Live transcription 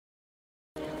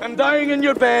and dying in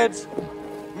your beds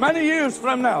many years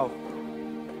from now,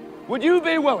 would you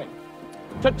be willing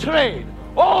to trade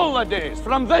all the days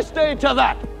from this day to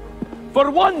that for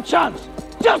one chance,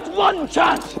 just one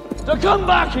chance, to come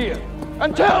back here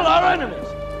and tell our enemies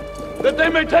that they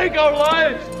may take our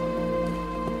lives,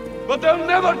 but they'll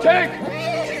never take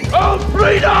our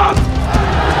freedom?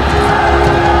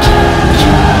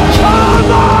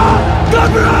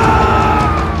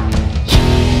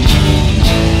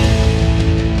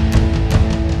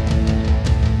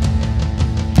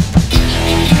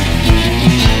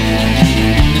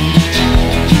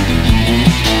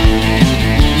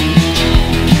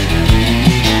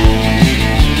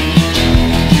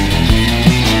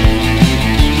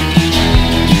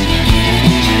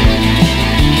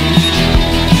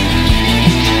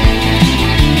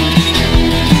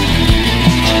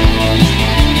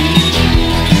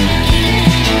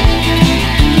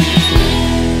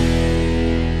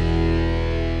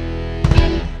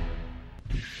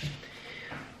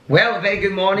 Well, very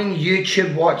good morning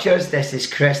YouTube watchers. This is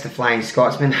Chris the Flying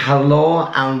Scotsman. Hello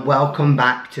and welcome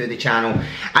back to the channel.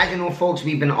 As you know folks,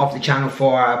 we've been off the channel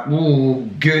for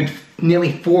good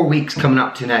nearly 4 weeks coming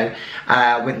up to now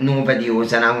with no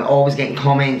videos, and I'm always getting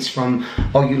comments from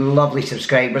all you lovely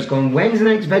subscribers going, when's the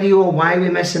next video, why are we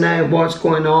missing out, what's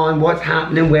going on, what's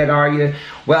happening, where are you?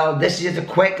 Well, this is just a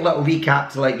quick little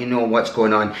recap to let you know what's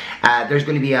going on. There's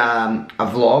going to be a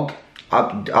vlog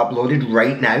uploaded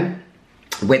right now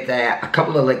with a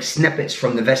couple of like snippets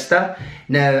from the Vista.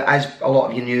 Now, as a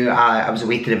lot of you knew, I was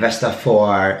away to the Vista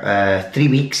for 3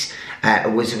 weeks.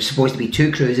 It was supposed to be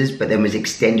 2 cruises, but then was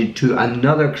extended to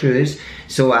another cruise.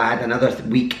 So I had another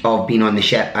week of being on the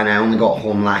ship, and I only got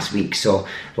home last week. So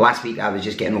last week I was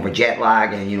just getting over jet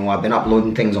lag, and you know, I've been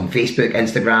uploading things on Facebook,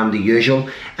 Instagram, the usual.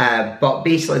 But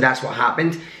basically that's what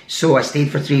happened. So I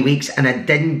stayed for 3 weeks, and I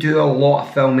didn't do a lot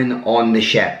of filming on the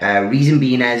ship. Reason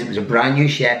being is it was a brand new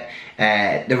ship.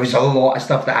 There was a lot of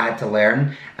stuff that I had to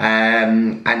learn,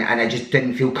 and I just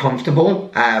didn't feel comfortable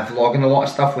vlogging a lot of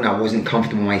stuff when I wasn't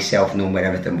comfortable myself knowing where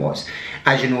everything was.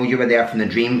 As you know, you were there from the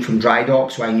dream, from dry dock,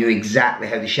 so I knew exactly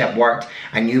how the ship worked.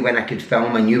 I knew when I could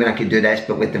film, I knew when I could do this,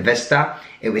 but with the Vista,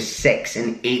 it was 6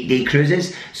 and 8 day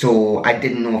cruises, so I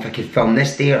didn't know if I could film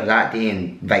this day or that day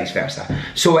and vice versa.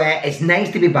 So it's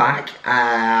nice to be back.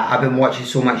 I've been watching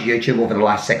so much YouTube over the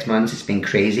last 6 months, it's been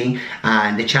crazy,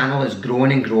 and the channel is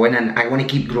growing and growing, and I want to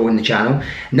keep growing the channel.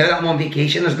 Now that I'm on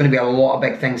vacation, there's going to be a lot of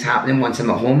big things happening once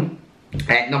I'm at home.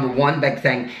 Number one big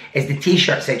thing is the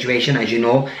t-shirt situation. As you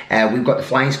know, we've got the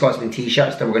Flying Scotsman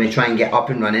t-shirts that we're going to try and get up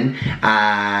and running,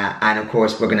 and of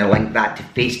course we're going to link that to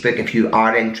Facebook. If you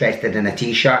are interested in a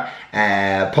t-shirt,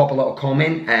 pop a little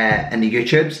comment in the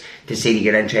YouTubes to say that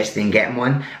you're interested in getting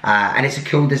one, and it's a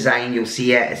cool design. You'll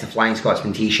see it. It's a Flying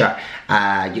Scotsman t-shirt.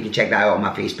 You can check that out on my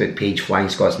Facebook page, Flying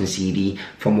Scotsman CD,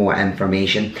 for more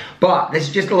information. But this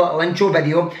is just a little intro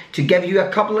video to give you a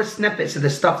couple of snippets of the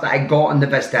stuff that I got on the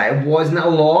Vista. It wasn't a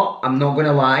lot, I'm not going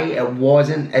to lie. It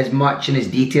wasn't as much in as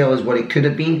detail as what it could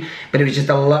have been, but it was just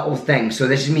a little thing. So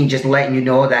this is me just letting you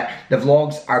know that the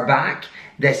vlogs are back.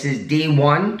 This is day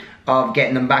 1 of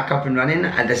getting them back up and running,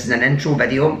 and this is an intro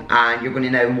video, and you're going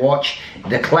to now watch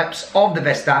the clips of the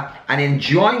Vista and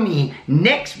enjoy me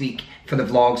next week for the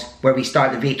vlogs where we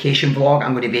start the vacation vlog.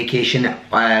 I'm going to vacation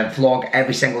vlog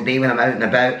every single day when I'm out and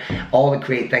about, all the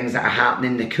great things that are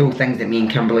happening, the cool things that me and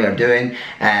Kimberly are doing.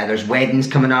 There's weddings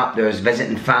coming up, there's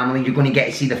visiting family. You're going to get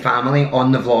to see the family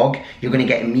on the vlog. You're going to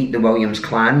get to meet the Williams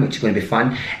clan, which is going to be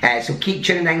fun. So keep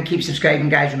tuning in, keep subscribing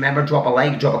guys. Remember, drop a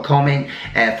like, drop a comment,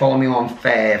 follow me on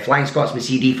Flying Scotsman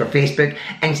CD for Facebook,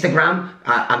 Instagram.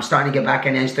 I'm starting to get back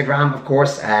in Instagram, of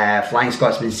course, Flying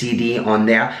Scotsman CD on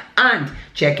there, and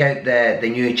check out the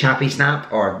new Chappy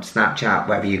Snap, or Snapchat,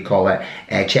 whatever you call it.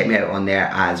 Check me out on there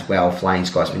as well, Flying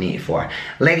Scotsman 84.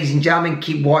 Ladies and gentlemen,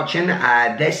 keep watching.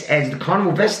 This is the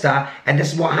Carnival Vista, and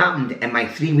this is what happened in my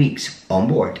 3 weeks on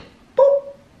board.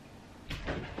 Boop.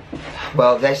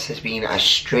 Well, this has been a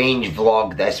strange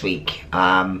vlog this week.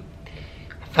 I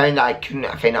find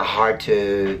it hard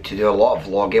to do a lot of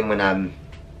vlogging when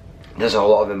there's a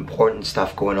lot of important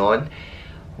stuff going on.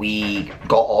 We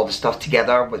got all the stuff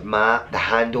together with Matt, the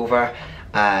handover.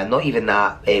 Not even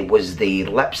that, it was the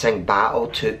lip sync battle,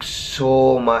 took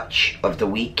so much of the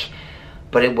week,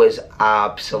 but it was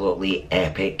absolutely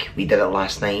epic. We did it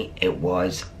last night, it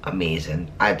was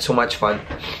amazing. I had so much fun.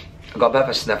 I got a bit of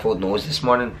a sniffled nose this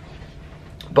morning,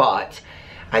 but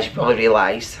as you probably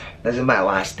realised, this is my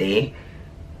last day.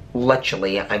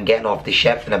 Literally, I'm getting off the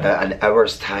ship in about an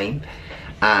hour's time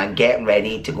and getting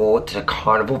ready to go to the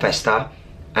Carnival Vista,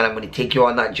 and I'm going to take you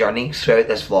on that journey throughout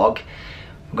this vlog.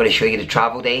 I'm going to show you the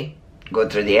travel day, going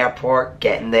through the airport,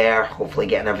 getting there, hopefully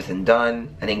getting everything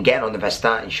done, and then getting on the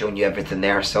Vista and showing you everything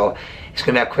there. So it's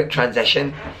going to be a quick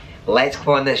transition. Let's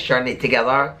go on this journey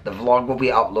together. The vlog will be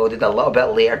uploaded a little bit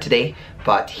later today,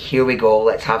 but here we go.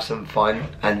 Let's have some fun.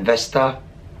 And Vista,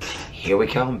 here we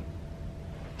come.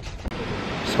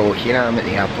 So here I am at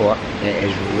the airport. It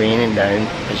is raining down,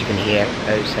 as you can hear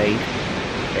outside.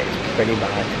 It's pretty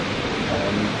bad.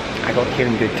 I got here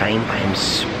in good time. I am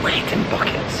sweating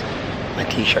buckets. My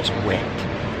t-shirt's wet.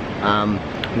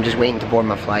 I'm just waiting to board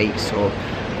my flight, so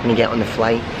I'm gonna get on the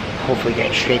flight, hopefully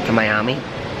get straight to Miami.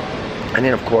 And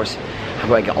then of course, I've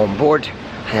got to get on board,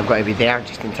 and I've got to be there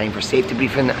just in time for safety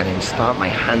briefing, and then start my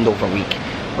handover week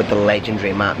with the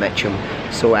legendary Matt Mitchum.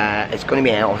 So it's going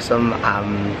to be awesome.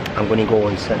 I'm going to go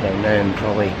and sit down now and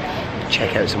probably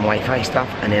check out some Wi-Fi stuff,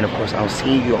 and then of course I'll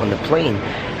see you on the plane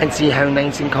and see how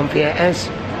nice and comfy it is.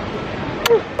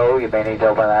 Oh, you may need to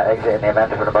open that exit in the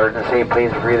event of an emergency.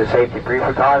 Please review the safety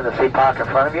briefing card in the seat pocket in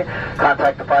front of you.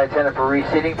 Contact the flight attendant for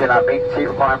reseating. Do not meet the seat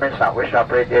requirements, not wish to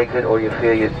operate the exit, or you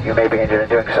feel you may be injured in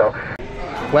doing so.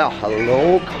 Well,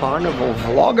 hello Carnival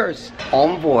vloggers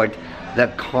on board the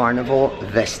Carnival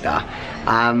Vista.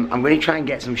 I'm going to try and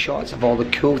get some shots of all the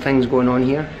cool things going on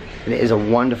here. And it is a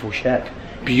wonderful ship.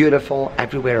 Beautiful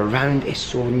everywhere around. It's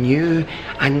so new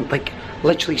and like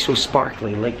literally so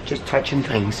sparkly, like just touching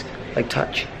things. Like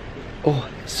touch. Oh,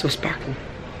 it's so sparkling.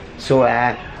 So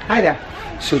hi there.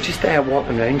 So just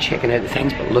walking around checking out the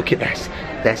things, but look at this.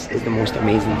 This is the most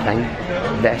amazing thing.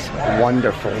 This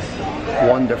wonderful,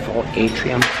 wonderful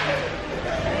atrium.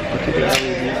 Look at the LED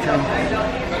thing.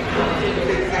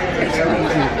 It's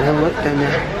amazing. And then look down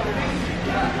there.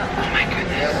 Oh my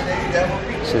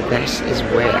goodness. So this is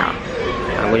where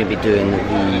I'm going to be doing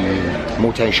the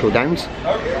Motown Showdowns,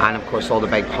 and of course all the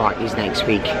big parties next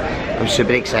week. I'm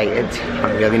super excited.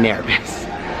 I'm really nervous,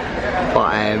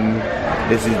 but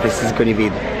this is going to be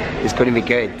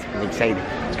good. I'm excited.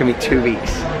 It's going to be 2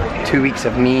 weeks, 2 weeks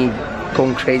of me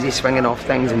going crazy, swinging off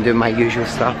things and doing my usual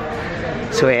stuff.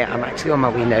 So I'm actually on my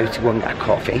way now to go and get a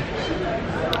coffee,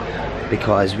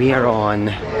 because we are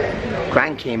on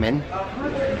Grand Cayman.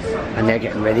 And they're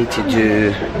getting ready to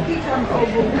do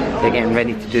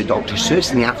Dr.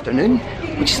 Seuss in the afternoon,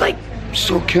 which is like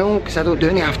so cool because I don't do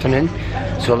any afternoon.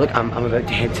 So look, I'm about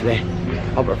to head to the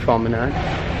Upper Promenade,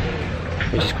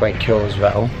 which is quite cool as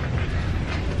well.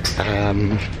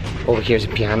 Over here's a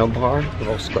piano bar. We've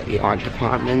also got the art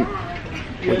department,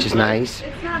 which is nice,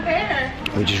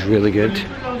 which is really good.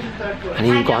 And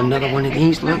then you've got another one of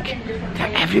these. Look,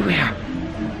 they're everywhere.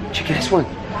 Check out this one.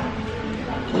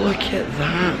 Look at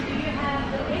that.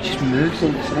 It just moves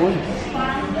on its own.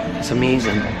 It's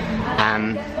amazing.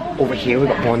 Over here we've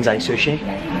got bonsai sushi.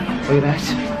 Look at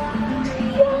this.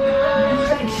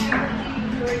 What?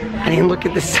 And then look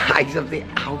at the size of the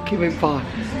alchemy bar.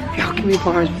 The alchemy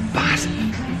bar is massive.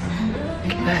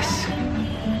 Look at this.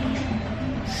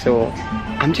 So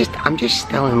I'm just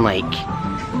still in like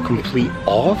complete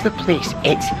awe of the place.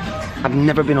 I've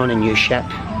never been on a new ship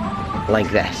like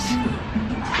this.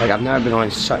 Like I've never been on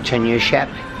such a new ship.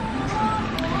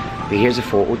 But here's the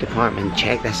photo department.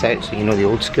 Check this out, so you know the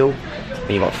old school. And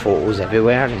you've got photos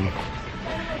everywhere, and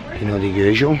you know the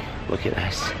usual. Look at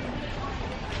this.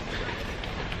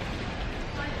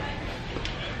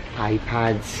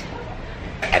 iPads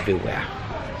everywhere.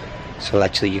 So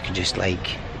literally you can just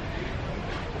like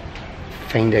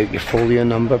find out your folio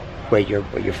number, where your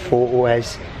photo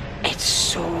is. It's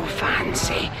so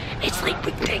fancy. It's like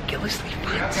ridiculously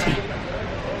fancy.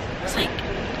 It's like,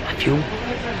 I feel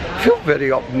very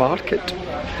upmarket.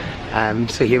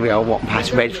 So here we are walking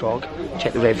past Red Frog.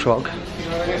 Check the Red Frog.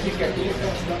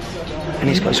 And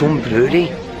it's got its own brewery.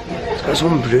 It's got its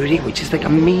own brewery, which is like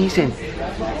amazing.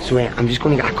 So I'm just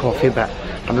going to get a coffee, but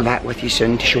I'll be back with you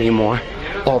soon to show you more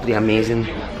of the amazing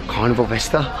Carnival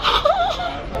Vista.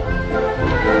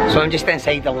 So I'm just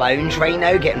inside the lounge right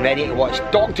now, getting ready to watch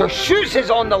Dr. Seuss is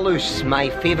on the Loose, my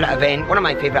favourite event, one of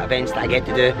my favourite events that I get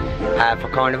to do for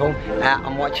Carnival.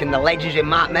 I'm watching the legendary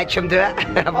Matt Mitchum do it.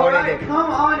 I've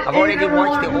already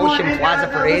watched the Ocean Plaza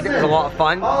Parade. It was a lot of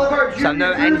fun. So I'm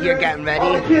now in here getting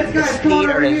ready. The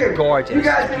theatre is gorgeous,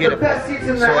 it's beautiful.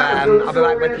 So I'll be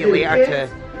back with you later to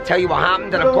tell you what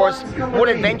happened, and of course more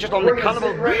adventures on the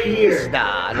Carnival Vista.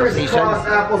 And I'll see you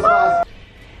soon.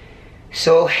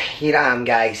 So here I am,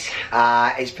 guys.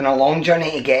 It's been a long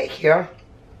journey to get here.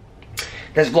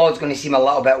 This vlog's going to seem a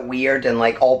little bit weird and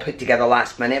like all put together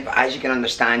last minute, but as you can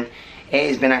understand, it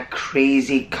has been a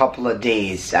crazy couple of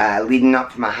days. Leading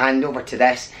up from my handover to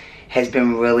this has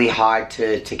been really hard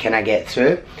to kind of get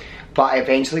through, but I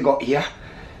eventually got here.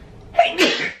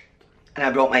 And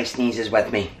I brought my sneezes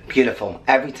with me. Beautiful,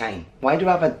 every time. Why do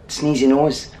I have a sneezy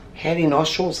nose? hairy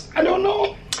nostrils, I don't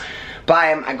know. But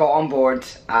I got on board.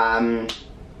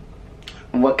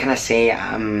 What can I say?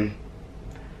 I'm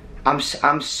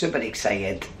super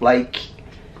excited. Like,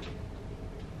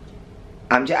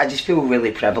 I just feel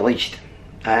really privileged,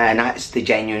 and that's the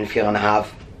genuine feeling I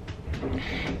have.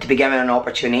 To be given an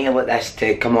opportunity like this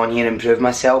to come on here and prove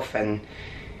myself and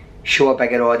show a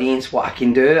bigger audience what I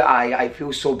can do, I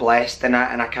feel so blessed, and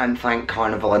I can't thank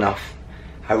Carnival enough.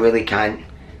 I really can't. I'm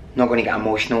not going to get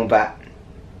emotional, but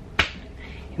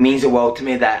it means the world to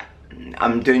me that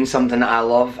I'm doing something that I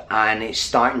love and it's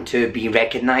starting to be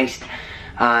recognised.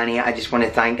 And I just want to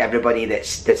thank everybody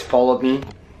that's followed me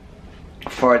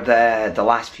for the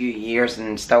last few years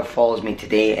and still follows me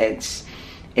today.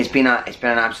 It's been an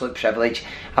absolute privilege.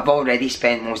 I've already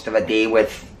spent most of a day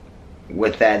with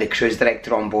the cruise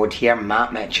director on board here, Matt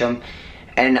Mitchum,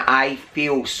 and I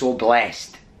feel so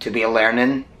blessed to be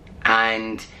learning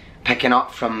and picking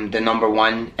up from the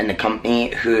 #1 in the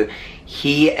company, who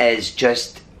he's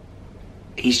just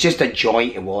a joy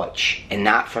to watch, and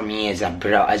that for me is a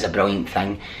brilliant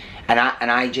thing. And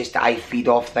I feed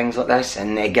off things like this,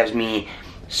 and it gives me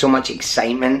so much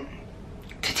excitement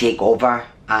to take over,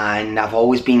 and I've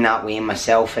always been that way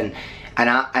myself, and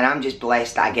I'm just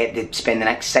blessed that I get to spend the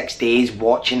next 6 days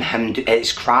watching him do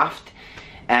his craft.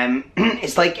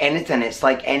 It's like anything, it's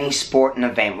like any sporting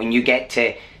event when you get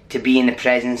to be in the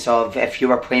presence of, if you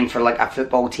were playing for like a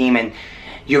football team and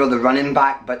you were the running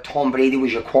back but Tom Brady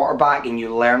was your quarterback, and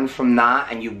you learn from that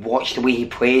and you watch the way he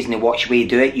plays and you watch the way he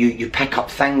do it, you pick up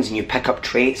things and you pick up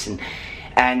traits,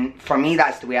 and for me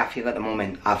that's the way I feel at the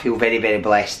moment. I feel very, very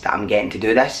blessed that I'm getting to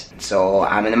do this. So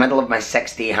I'm in the middle of my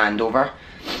 6-day handover.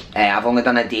 I've only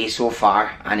done a day so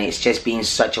far, and it's just been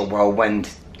such a whirlwind,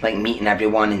 like meeting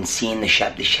everyone and seeing the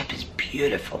ship. The ship is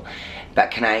beautiful.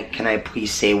 But can I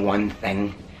please say one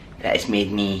thing that has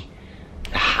made me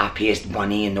the happiest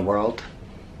bunny in the world?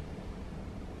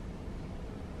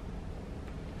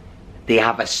 They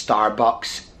have a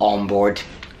Starbucks on board.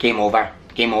 Game over.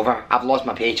 Game over. I've lost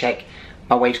my paycheck.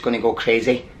 My wife's going to go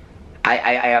crazy.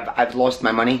 I've lost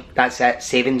my money. That's it.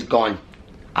 Savings gone.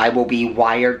 I will be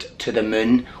wired to the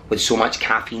moon with so much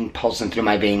caffeine pulsing through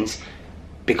my veins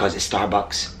because it's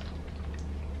Starbucks.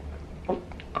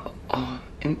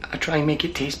 And I try and make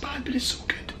it taste bad, but it's so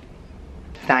good.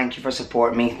 Thank you for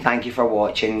supporting me. Thank you for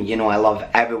watching. You know I love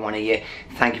every one of you.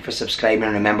 Thank you for subscribing,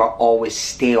 and remember, always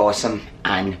stay awesome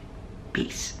and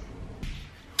peace.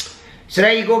 So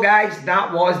there you go, guys.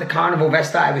 That was the Carnival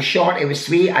Vista. It was short, it was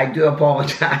sweet. I do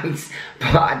apologise,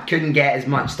 but I couldn't get as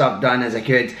much stuff done as I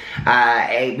could.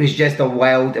 It was just a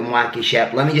wild and wacky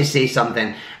ship. Let me just say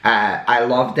something. I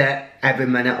loved it. Every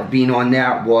minute of being on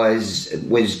there was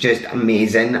just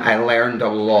amazing. I learned a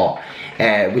lot.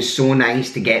 It was so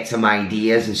nice to get some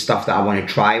ideas and stuff that I want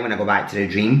to try when I go back to the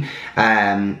Dream.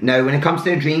 Now, when it comes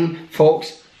to the Dream,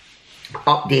 folks,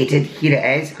 updated, here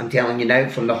it is. I'm telling you now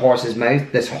from the horse's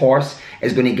mouth. This horse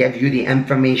is going to give you the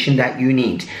information that you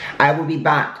need. I will be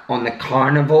back on the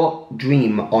Carnival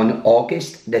Dream on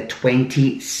August the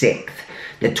 26th.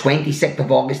 The 26th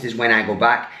of August is when I go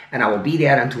back, and I will be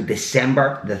there until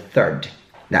December the 3rd.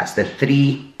 That's the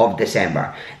 3 of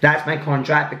December. That's my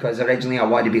contract, because originally I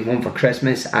wanted to be home for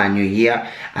Christmas and New Year,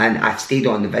 and I stayed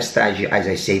on the Vista, as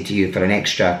I said to you, for an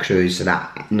extra cruise, so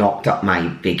that knocked up my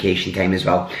vacation time as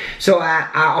well. So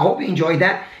I hope you enjoyed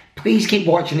that. Please keep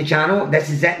watching the channel. This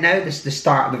is it now. This is the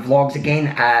start of the vlogs again.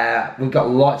 We've got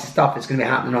lots of stuff that's going to be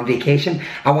happening on vacation.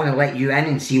 I want to let you in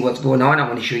and see what's going on. I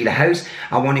want to show you the house.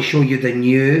 I want to show you the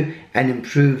new and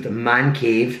improved man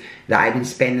cave that I've been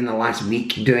spending the last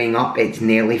week doing up. It's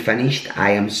nearly finished.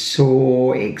 I am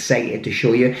so excited to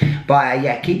show you. But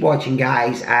yeah, keep watching,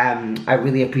 guys. I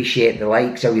really appreciate the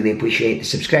likes. I really appreciate the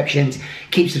subscriptions.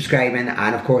 Keep subscribing.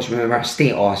 And of course, remember,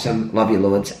 stay awesome. Love you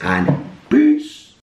loads. And